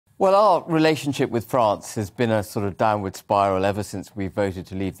Well, our relationship with France has been a sort of downward spiral ever since we voted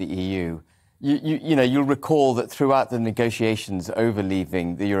to leave the EU. You'll recall that throughout the negotiations over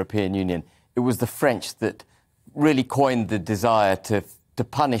leaving the European Union, it was the French that really coined the desire to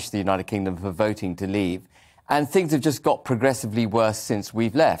punish the United Kingdom for voting to leave. And things have just got progressively worse since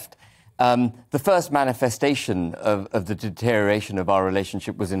we've left. The first manifestation of the deterioration of our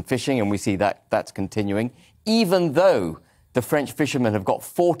relationship was in fishing, and we see that that's continuing, even though the French fishermen have got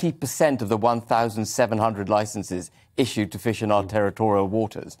 40% of the 1,700 licences issued to fish in our territorial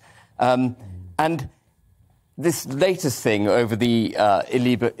waters. And this latest thing over the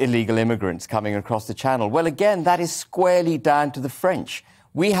illegal immigrants coming across the Channel, well, again, that is squarely down to the French.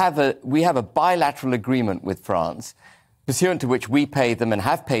 We have a bilateral agreement with France, pursuant to which we pay them and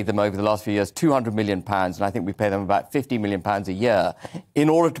have paid them over the last few years £200 million, and I think we pay them about £50 million a year, in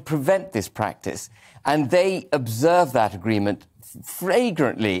order to prevent this practice. And they observe that agreement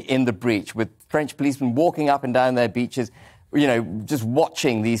flagrantly in the breach, with French policemen walking up and down their beaches, just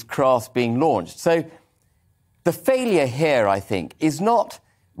watching these crafts being launched. So the failure here, I think, is not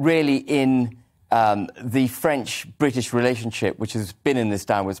really in the French-British relationship, which has been in this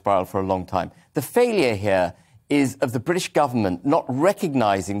downward spiral for a long time. The failure here is of the British government not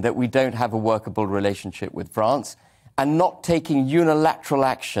recognising that we don't have a workable relationship with France and not taking unilateral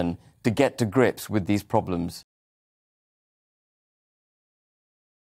action to get to grips with these problems.